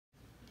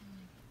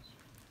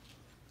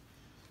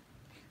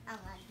Oh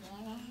my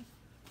goodness.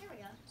 Here we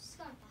go. Just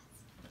going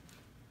fast.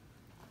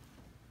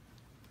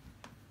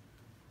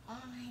 Oh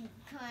my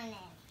goodness.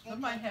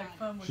 Somebody had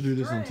fun with Should do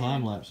this on string.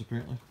 time lapse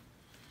apparently.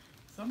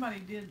 Somebody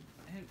did.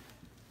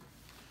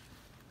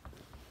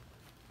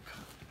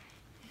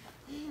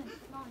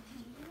 Mom, can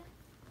you do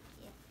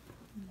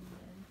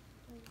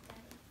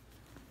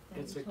that?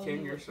 It's a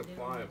 10-year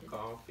supply of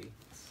coffee.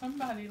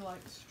 Somebody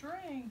liked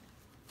string.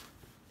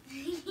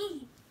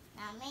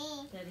 Not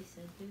me. Daddy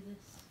said, do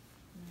this.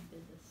 And I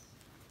did this.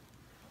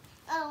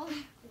 Oh,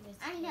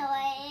 I know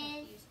what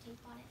it is. Use tape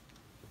on it.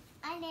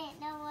 I didn't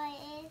know what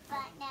it is,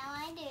 but now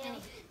I do.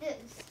 Penny,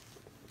 this.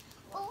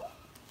 Oh.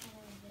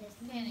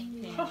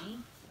 Penny.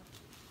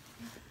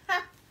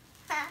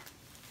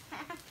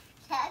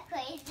 That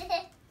crazy.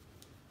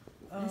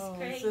 Oh,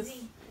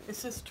 crazy.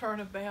 Is this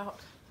turnabout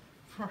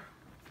for?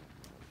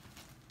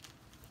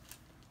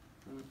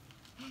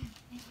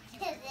 Is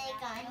it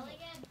going?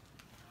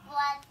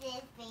 What's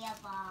this be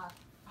about?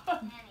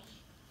 Penny.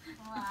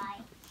 Why?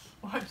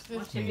 Watch this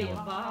Watch it be be a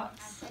on.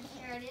 box. I'm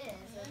sure it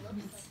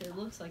is. It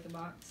looks like a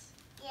box.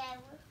 Yeah.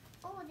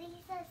 Oh, these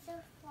are so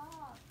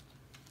soft.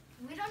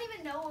 We don't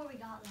even know where we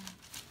got them.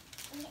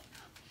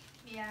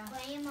 Yeah.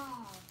 Play them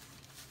all.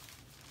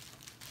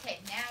 Okay,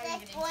 now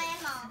Let's play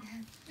them all.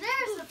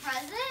 There's the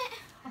present.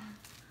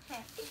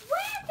 It's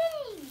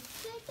wrapping.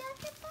 Check out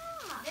the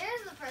box.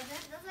 There's the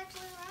present. That's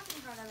actually the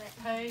wrapping part of it.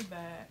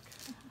 Payback.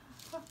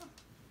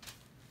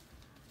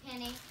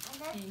 Penny.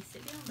 Penny,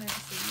 sit down back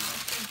so you can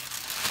see.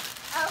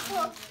 Oh,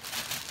 cool.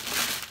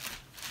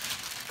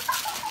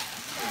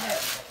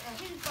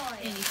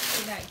 Penny,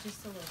 sit back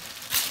just a little.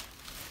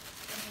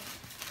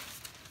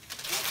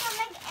 There's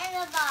something in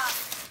the box.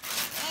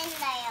 In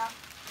there.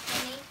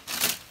 Penny.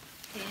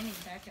 Penny,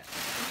 back up.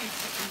 Come here,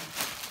 sit down.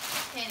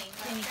 Penny.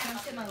 Penny, come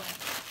sit my lap.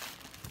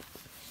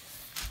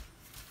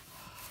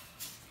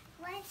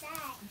 What is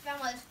that?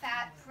 Grandma's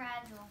fat,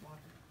 fragile.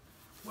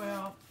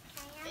 Well,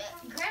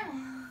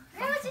 Grandma.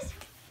 Grandma's just.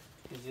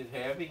 Is it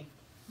heavy?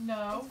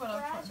 no, It's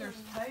but there's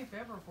fragile. tape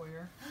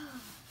everywhere.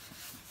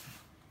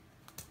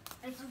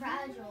 It's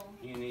fragile.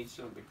 You need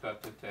something to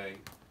cut the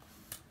tape.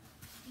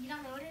 You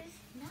don't know what it is?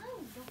 No,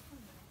 don't put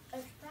it.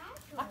 It's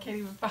fragile. I can't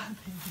even find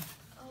these.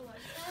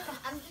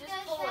 I'm just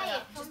gonna say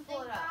it. Just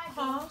pull it up.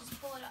 Huh?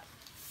 Just pull it up.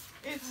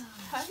 It's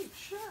taped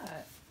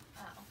shut.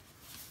 Oh.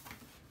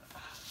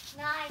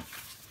 Nice.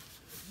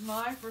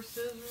 Knife or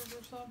scissors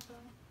or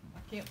something. I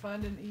can't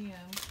find an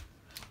end.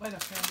 Wait, I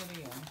found an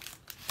end.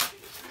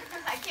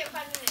 I can't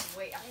find it in.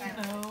 Wait, I found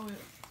it. No,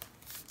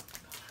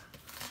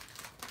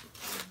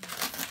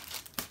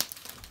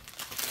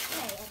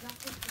 Okay, I got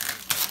this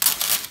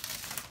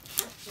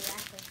one. You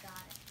actually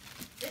got it.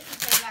 This is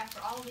payback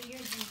for all the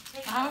years you've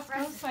taken I our was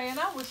gonna presents. say, and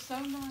I was so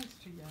nice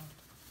to y'all.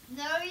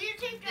 No, you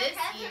take our This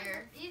presents.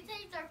 year. You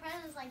take our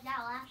presents like that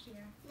last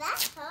year.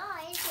 That's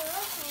hard to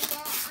look at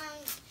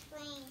that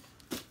screen.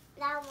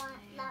 That one,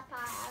 that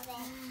part of it.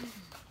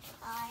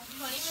 Hard.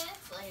 20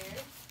 minutes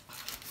later.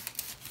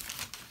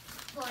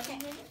 20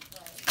 minutes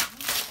later.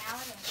 Now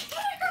it is.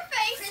 Her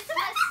face.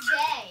 Christmas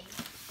Day.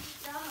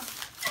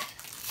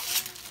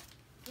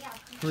 Yeah.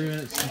 3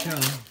 minutes to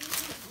come.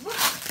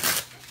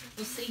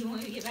 We'll see you when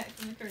we get back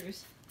from the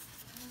cruise.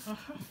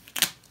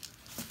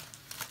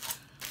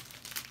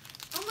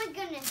 Oh my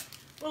goodness.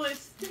 Well, it's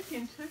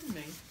sticking to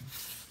me.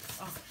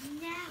 Oh,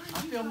 Now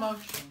I feel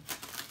motion.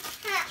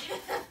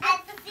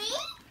 See?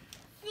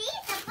 See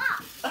the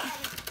box.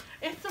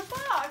 It's a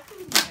box,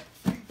 isn't it?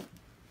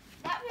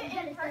 that was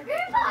for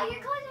Grandpa.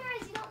 You're closing your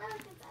eyes. You don't know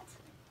if that's.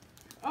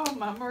 Oh,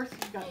 my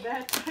mercy's got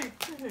that tape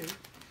too. Oh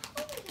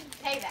my goodness.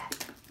 Payback.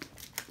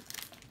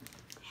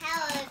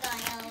 How are we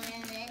going to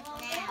open this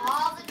now?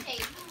 All the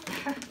tape.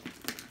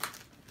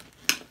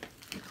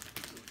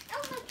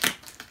 Oh my.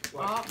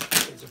 Well,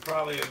 it's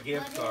probably a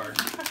gift card.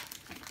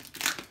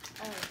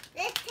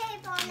 This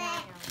tape on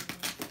it.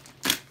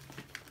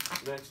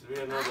 Next to be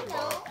another I know.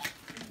 box.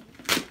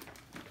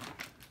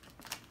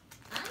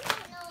 I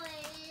don't know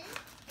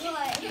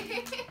what it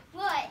is.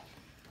 What?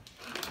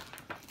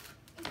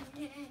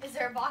 Is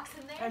there a box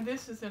in there? And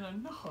this is in a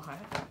knot.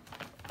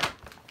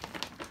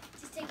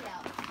 Just take it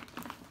out.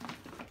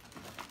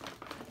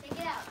 Take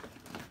it out.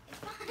 It's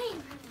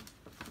fine.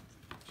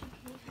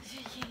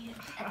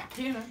 I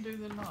can't undo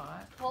the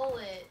knot. Pull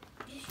it.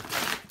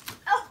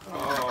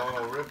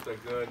 Oh, rip the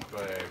good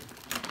bag.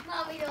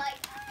 Mommy, you're like,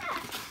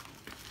 ah.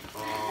 Oh,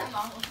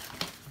 Mom.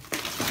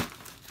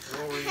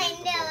 we'll read I the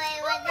knew book.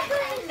 it wasn't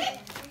funny.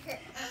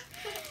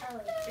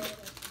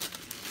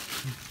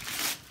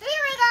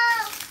 Here we go.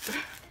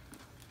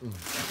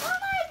 Oh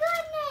my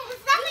goodness.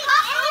 Something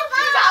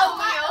in the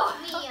box.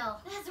 Meal.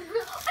 That's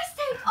real. I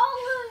stayed all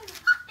in.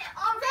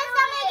 There's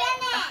something in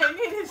it. And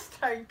it is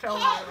taped all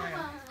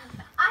around.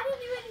 I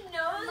didn't even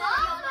know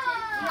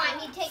that. You might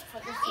need tape for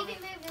this. Even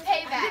one. move this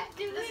payback.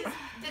 Do This it. is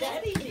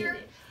Daddy did pure.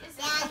 it. This is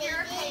Daddy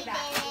pure did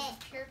payback. it. This is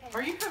pure payback.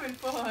 Are you having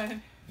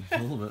fun? A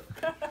little bit.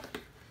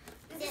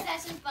 This is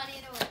actually funny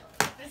in a way.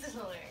 This is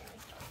hilarious.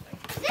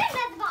 There's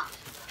that box.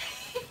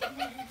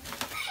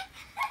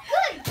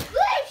 Good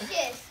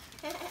gracious.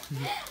 There's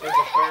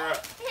a pair of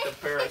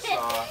pair of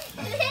socks.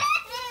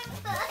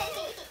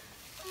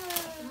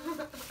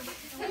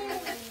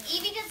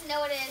 Evie doesn't know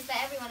what it is, but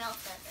everyone else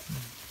does it.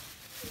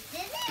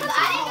 But I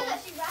didn't know that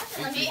she wrapped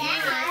it like It's a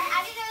that. Yule-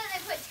 I didn't know that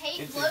they put tape,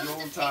 It's a loads of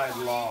Yuletide tape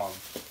on log. it.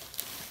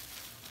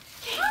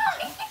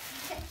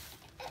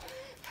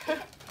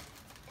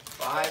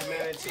 5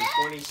 minutes and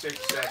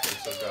 26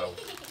 seconds ago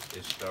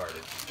it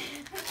started.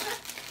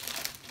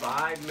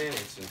 5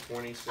 minutes and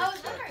 26 I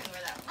was wondering seconds.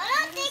 where that was. I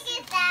don't think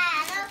it's that.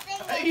 I don't think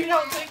it's You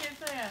don't that. think it's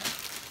that?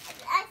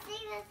 I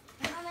think it's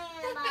only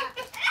in a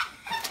box.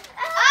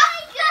 Oh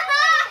my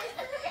god!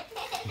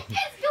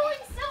 It's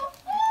going so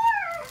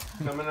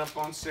far! Coming up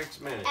on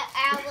 6 minutes. An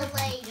hour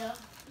later.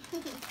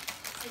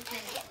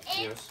 Yes,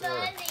 It's sir.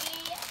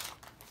 funny.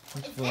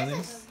 It's This funny.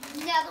 is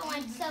another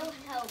one, so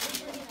help.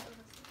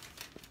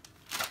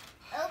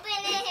 Open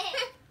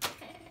it.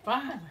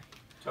 Finally.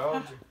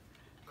 Told you.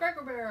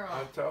 Cracker Barrel.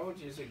 I told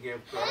you it's a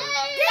gift card.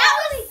 That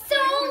was so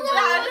long.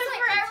 That was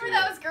forever.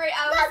 That was great.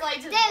 I was Look, like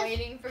just there's-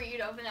 waiting for you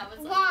to open. I was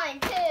like, 1,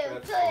 2,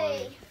 That's 3,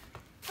 funny.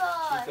 4.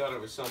 She thought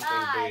it was something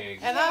big.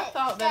 And I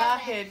thought that I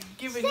had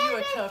given you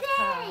a tough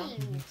time.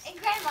 And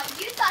Grandma,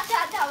 you thought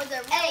that was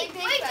a really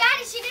big wait, present.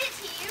 Daddy, she did it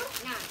to you?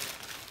 No.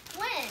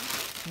 When?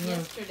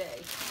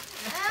 Yesterday.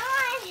 I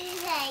want to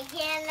say,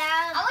 can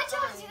I want you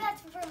to do that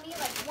for me,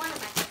 like one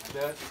of my presents.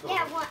 That's cool.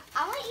 Yeah,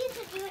 I want you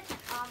to do it to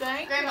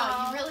Thank Grandma,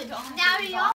 y'all. you really don't have Now, to do be y'all